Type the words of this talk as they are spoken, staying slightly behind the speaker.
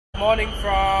morning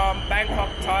from Bangkok,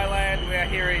 Thailand. We are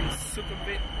here in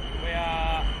Sukhumvit. We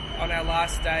are on our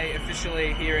last day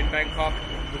officially here in Bangkok.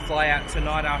 We fly out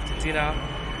tonight after dinner.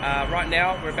 Right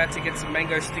now we're about to get some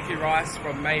mango sticky rice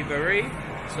from Maevaree.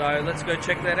 So let's go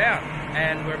check that out.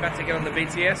 And we're about to get on the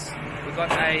BTS. We've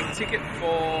got a ticket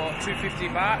for 250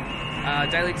 baht,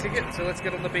 daily ticket. So let's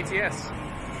get on the BTS.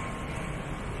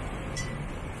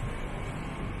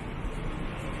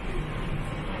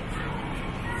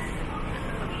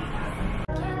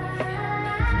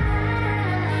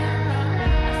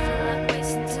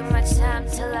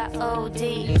 Till I OD. Can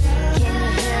you hear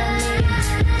me?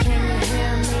 Can you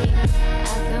hear me?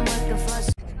 I've been working for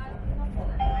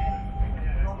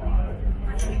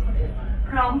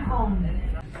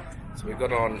So we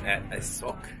got on at a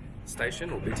SOC station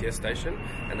or BTS station,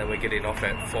 and then we're getting off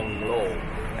at Phong Lo,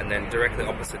 and then directly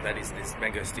opposite that is this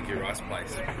mango sticky rice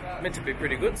place. Meant to be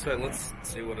pretty good, so let's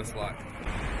see what it's like.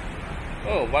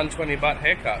 Oh, 120 baht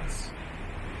haircuts.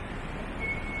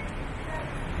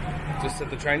 Just at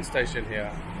the train station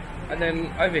here. And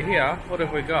then over here, what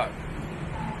have we got?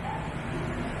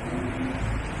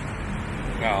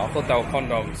 Oh, I thought they were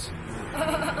condoms.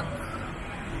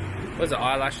 What's it?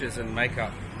 Eyelashes and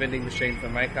makeup. Vending machine for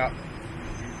makeup.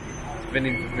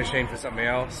 Vending machine for something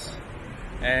else.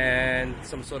 And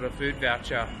some sort of food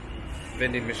voucher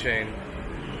vending machine.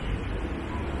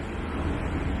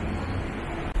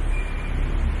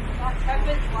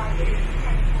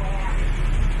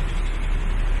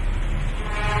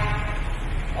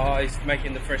 Oh, he's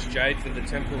making the fresh jade for the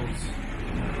temples.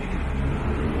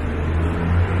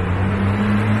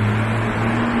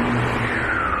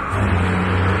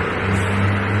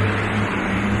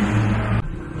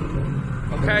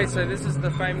 Okay, so this is the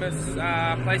famous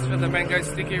place for the mango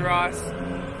sticky rice.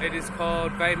 It is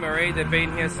called Maevaree. They've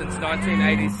been here since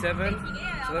 1987.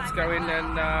 So let's go in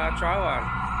and try one.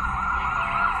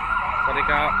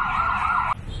 Sawadee.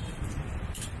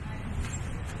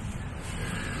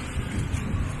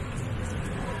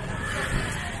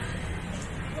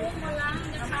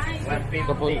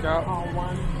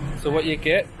 So what you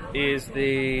get is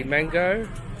the mango,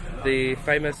 the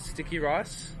famous sticky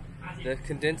rice, the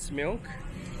condensed milk,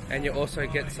 and you also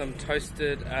get some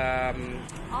toasted oh,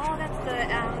 that's the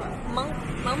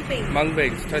mung beans. Mung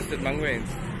beans, toasted mung beans.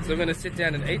 So I'm going to sit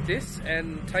down and eat this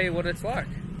and tell you what it's like.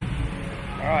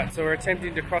 Alright, so we're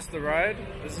attempting to cross the road.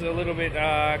 This is a little bit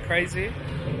crazy,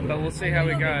 but we'll see how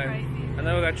we go. And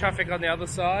then we've got traffic on the other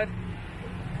side.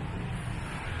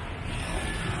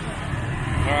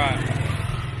 Alright,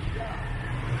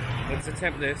 let's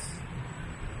attempt this.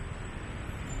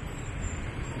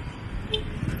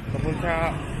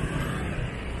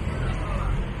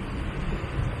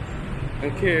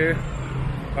 Thank you.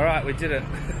 Alright, we did it.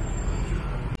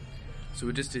 So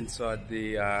we're just inside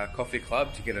the coffee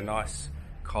club to get a nice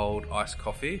cold iced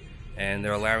coffee, and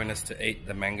they're allowing us to eat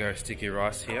the mango sticky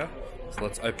rice here. So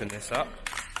let's open this up.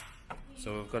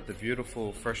 So we've got the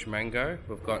beautiful fresh mango,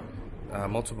 we've got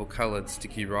multiple coloured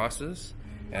sticky rices,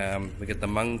 we get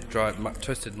the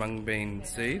toasted mung bean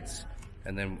seeds,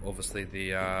 and then obviously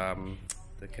the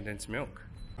condensed milk.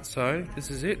 So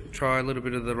this is it, try a little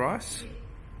bit of the rice.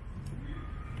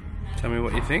 Tell me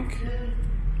what you think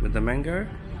with the mango.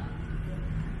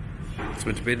 It's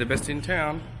meant to be the best in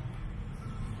town.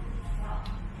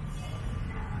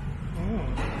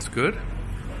 It's good.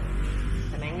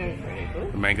 The mango is pretty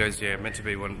good. The mango's, yeah, meant to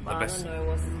be one of the best. I don't know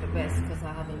what's the best because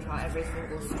I haven't tried every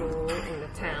single store in the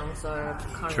town, so I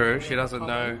can't. True, really she doesn't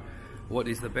know what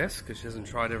is the best because she hasn't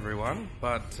tried every one,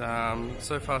 but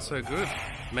so far so good.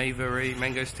 Maevaree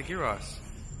mango sticky rice.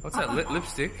 What's that,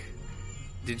 lipstick?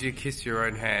 Did you kiss your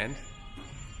own hand?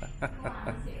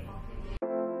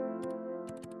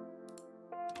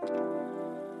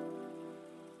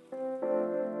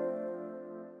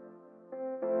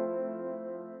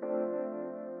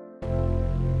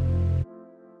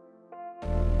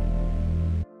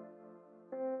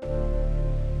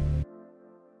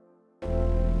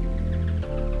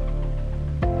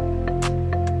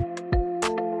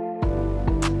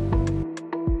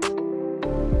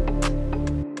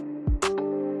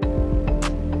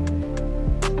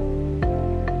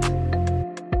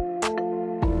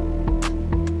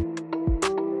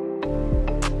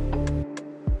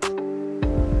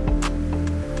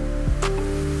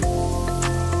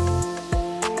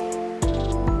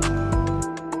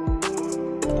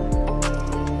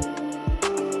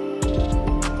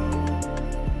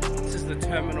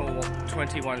 Terminal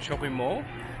 21 shopping mall,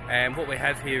 and what we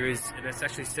have here is it's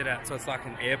actually set out so it's like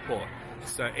an airport.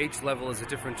 So each level is a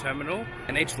different terminal,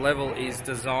 and each level is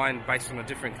designed based on a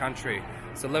different country.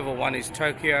 So level 1 is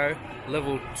Tokyo,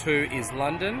 level 2 is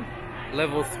London,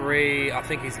 Level 3, I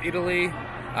think, is Italy.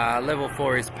 Level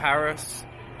 4 is Paris.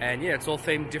 And yeah, it's all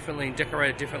themed differently and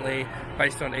decorated differently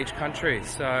based on each country.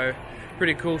 So,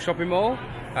 pretty cool shopping mall.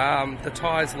 The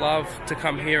Thais love to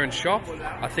come here and shop.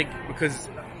 I think because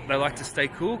they like to stay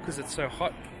cool because it's so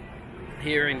hot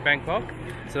here in Bangkok.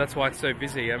 So that's why it's so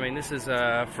busy. I mean, this is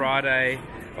Friday,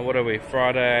 what are we?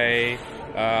 Friday,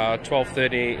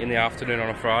 12:30 in the afternoon on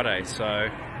a Friday. So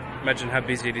imagine how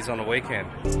busy it is on a weekend.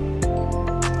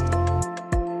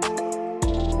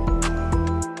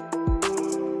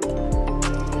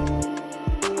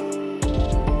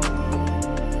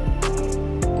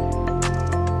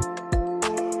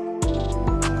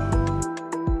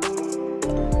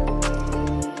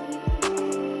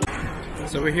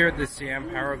 So we're here at the Siam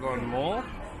Paragon Mall,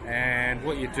 and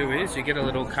what you do is you get a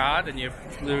little card and you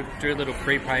do a little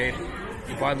prepaid,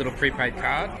 you buy a little prepaid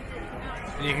card,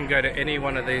 and you can go to any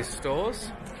one of these stores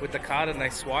with the card and they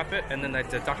swipe it and then they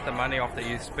deduct the money off that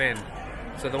you spend.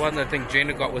 So the one that I think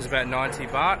Gina got was about 90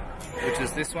 baht, which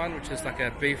is this one, which is like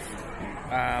a beef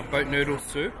boat noodle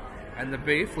soup, and the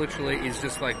beef literally is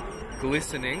just like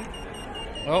glistening.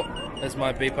 Oh, there's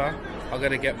my beeper. I've got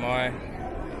to get my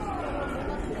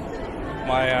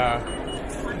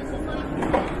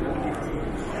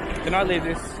can I leave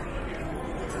this?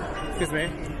 Excuse me.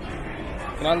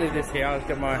 Can I leave this here? I'll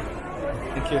get my.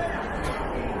 Thank you.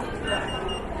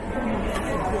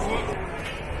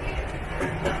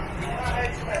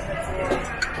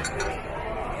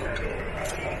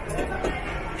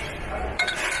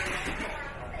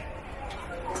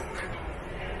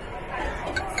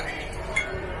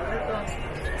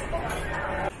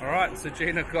 Alright, so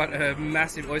Gina got a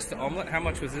massive oyster omelette. How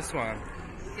much was this one?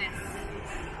 Yes.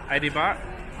 80 baht?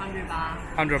 100 baht.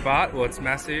 100 baht, well, it's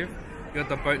massive. You got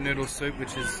the boat noodle soup,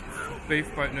 which is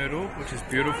beef boat noodle, which is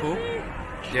beautiful.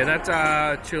 Yeah,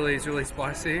 that chili is really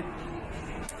spicy.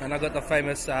 And I got the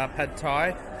famous pad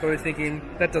thai. Probably thinking,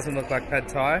 that doesn't look like pad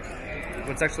thai.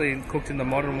 But it's actually cooked in the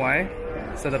modern way.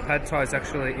 So the pad thai is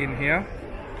actually in here.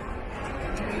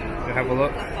 You have a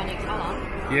look. Funny colour.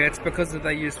 Yeah, it's because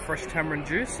they use fresh tamarind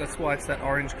juice. That's why it's that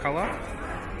orange colour.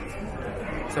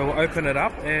 So we'll open it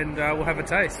up and we'll have a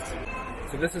taste.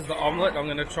 So this is the omelette. I'm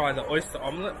going to try the oyster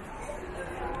omelette.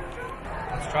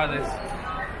 Let's try this.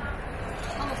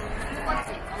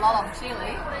 A lot of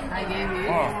chili I gave you.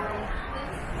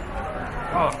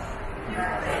 Oh.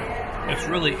 It's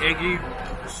really eggy,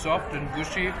 soft and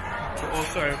gushy, but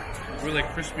also really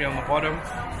crispy on the bottom.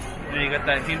 And you get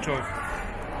that hint of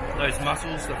those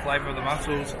mussels, the flavour of the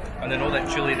mussels, and then all that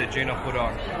chili that Gina put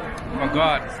on. Oh my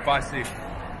god, spicy.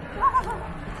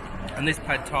 And this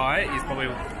pad thai is probably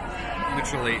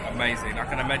literally amazing. I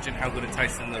can imagine how good it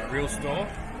tastes in the real store.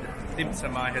 Dim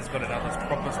Samai has got another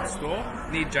proper store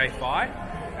near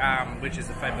J5, which is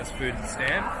a famous food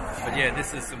stand. But yeah,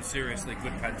 this is some seriously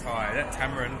good pad thai. That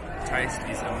tamarind taste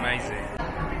is amazing.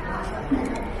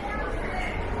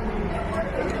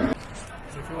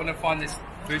 So if you want to find this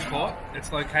food court,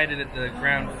 it's located at the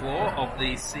ground floor of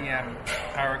the Siam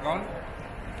Paragon,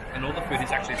 and all the food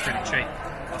is actually pretty cheap.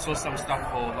 I saw some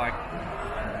stuff for like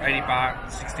 80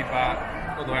 baht, 60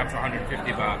 baht, all the way up to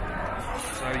 150 baht.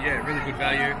 So yeah, really good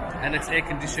value, and it's air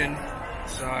conditioned,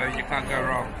 so you can't go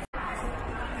wrong.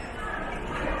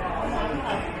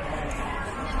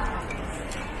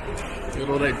 Got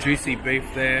all that juicy beef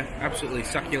there, absolutely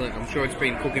succulent. I'm sure it's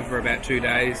been cooking for about 2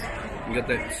 days. You got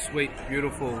that sweet,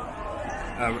 beautiful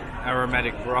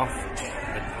aromatic broth.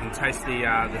 You can taste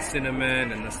the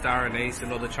cinnamon and the star anise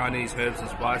and all the Chinese herbs and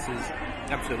spices.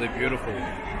 Absolutely beautiful.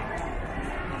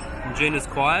 And Gina's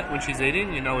quiet when she's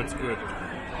eating, you know it's good.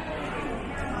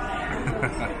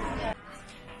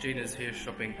 Gina's here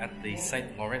shopping at the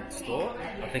St. Laurent store.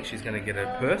 I think she's going to get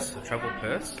a purse, a travel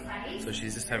purse. So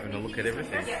she's just having a look at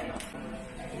everything.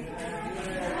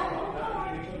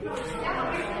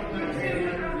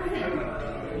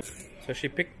 So she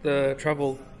picked the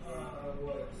travel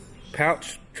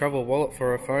pouch, travel wallet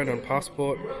for her phone and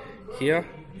passport here.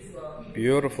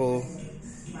 Beautiful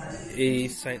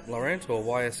St. Laurent or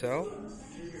YSL.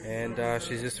 And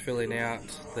she's just filling out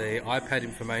the iPad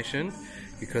information,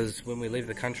 because when we leave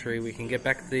the country we can get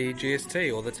back the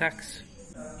GST or the tax.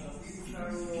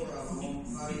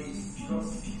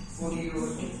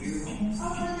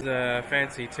 The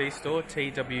fancy tea store,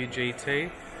 TWGT,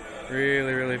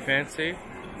 really fancy.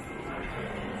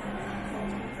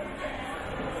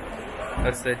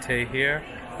 That's their tea here,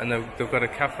 and they've got a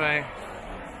cafe.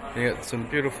 They got some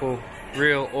beautiful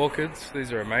real orchids.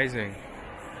 These are amazing.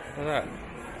 Look at that.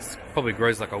 It probably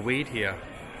grows like a weed here.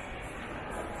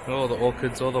 All the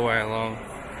orchids all the way along.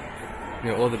 You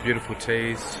know, all the beautiful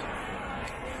teas.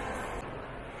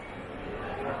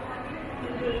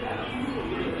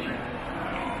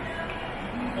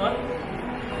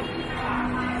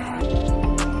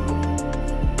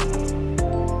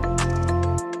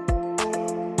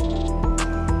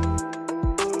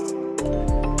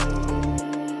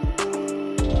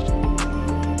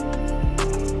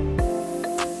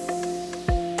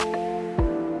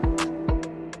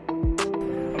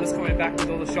 Back with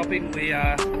all the shopping. We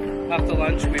after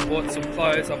lunch we bought some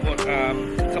clothes. I bought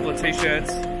a couple of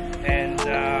t-shirts and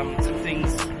some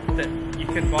things that you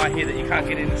can buy here that you can't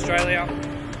get in Australia.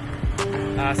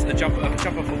 So a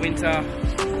jumper for winter,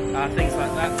 things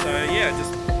like that. So yeah,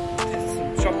 just did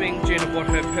some shopping. Gina bought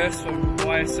her purse from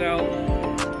YSL,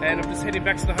 and I'm just heading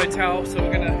back to the hotel. So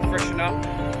we're gonna freshen up,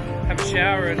 have a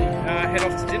shower, and head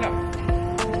off to dinner.